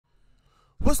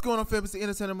What's going on, family? It's the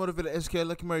entertainer, motivator, educator,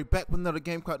 Lucky Murray, back with another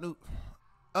Gamecock new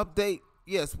update.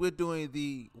 Yes, we're doing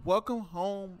the welcome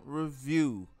home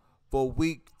review for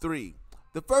week 3.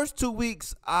 The first 2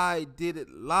 weeks I did it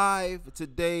live.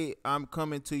 Today I'm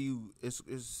coming to you. It's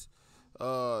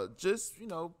just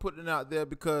putting it out there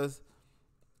because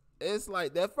it's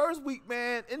like that first week,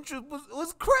 man. Interest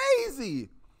was crazy.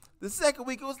 The second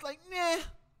week it was like nah.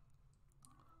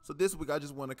 So this week I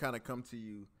just want to kind of come to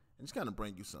you and just kind of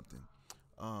bring you something.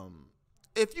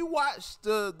 If you watched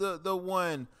the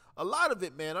one, a lot of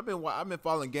it, man, I've been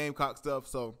following Gamecock stuff,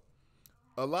 so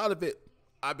a lot of it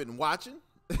I've been watching,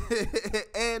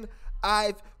 and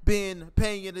I've been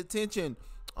paying it attention.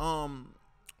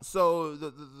 So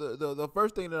the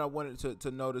first thing that I wanted to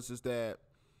notice is that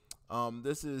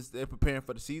they're preparing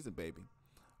for the season, baby.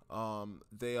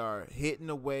 They are hitting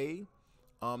away.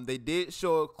 They did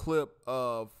show a clip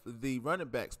of the running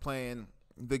backs playing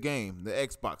the game, the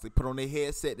Xbox. They put on their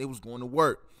headset. They was going to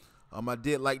work. I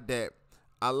did like that.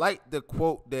 I like the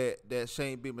quote that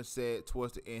Shane Beamer said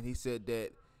towards the end. He said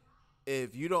that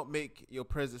if you don't make your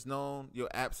presence known, your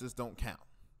absence don't count.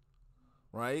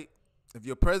 Right? If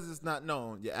your presence is not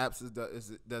known, your absence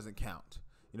doesn't count.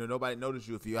 Nobody noticed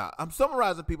you if you're out. I'm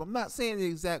summarizing people. I'm not saying the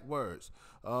exact words,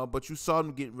 but you saw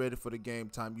them getting ready for the game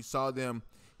time. You saw them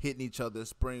hitting each other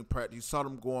spring practice. You saw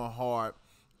them going hard.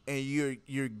 And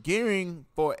you're gearing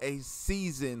for a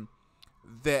season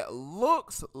that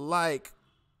looks like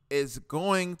it's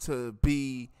going to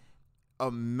be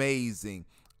amazing.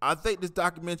 I think this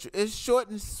documentary is short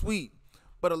and sweet,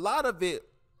 but a lot of it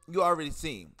you already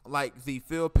seen, like the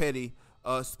Phil Petty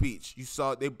speech. You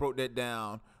saw they broke that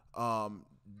down.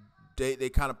 They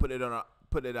kind of put it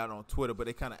out on Twitter, but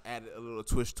they kind of added a little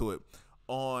twist to it.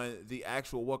 On the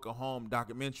actual Welcome Home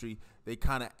documentary, they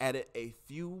kind of added a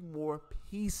few more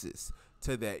pieces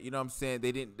to that. You know what I'm saying?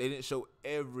 They didn't show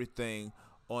everything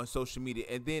on social media.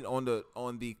 And then on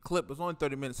the clip, it was only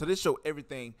 30 minutes, so they showed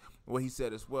everything what he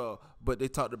said as well. But they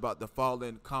talked about the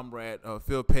fallen comrade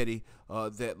Phil Petty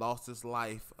that lost his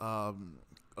life a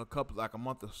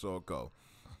month or so ago.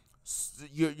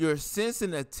 You're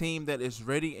sensing a team that is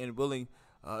ready and willing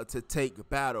to take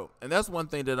battle, and that's one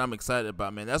thing that I'm excited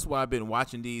about, man. That's why I've been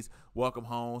watching these welcome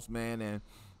homes, man, and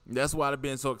that's why I've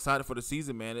been so excited for the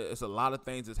season, man. It's a lot of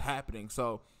things that's happening.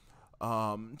 So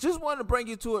just wanted to bring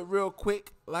you to it real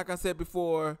quick. Like I said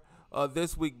before,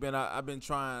 this week, man, I've been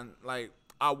trying, like,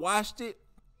 I watched it,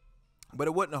 but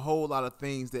it wasn't a whole lot of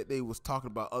things that they was talking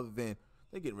about other than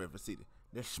they're getting ready for the season.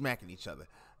 They're smacking each other.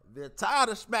 They're tired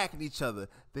of smacking each other.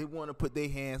 They want to put their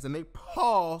hands and they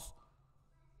paws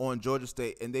on Georgia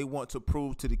State, and they want to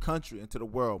prove to the country and to the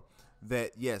world that,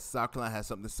 yes, South Carolina has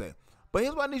something to say. But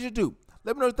here's what I need you to do.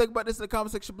 Let me know what you think about this in the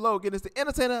comment section below. Again, it's the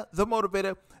entertainer, the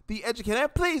motivator, the educator.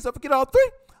 And please don't forget all 3.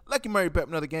 Lucky Murray back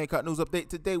with another Gamecock news update.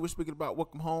 Today, we're speaking about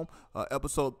Welcome Home,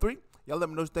 episode 3. Y'all let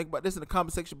me know what you think about this in the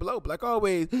comment section below. But like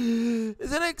always,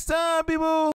 it's the next time, people.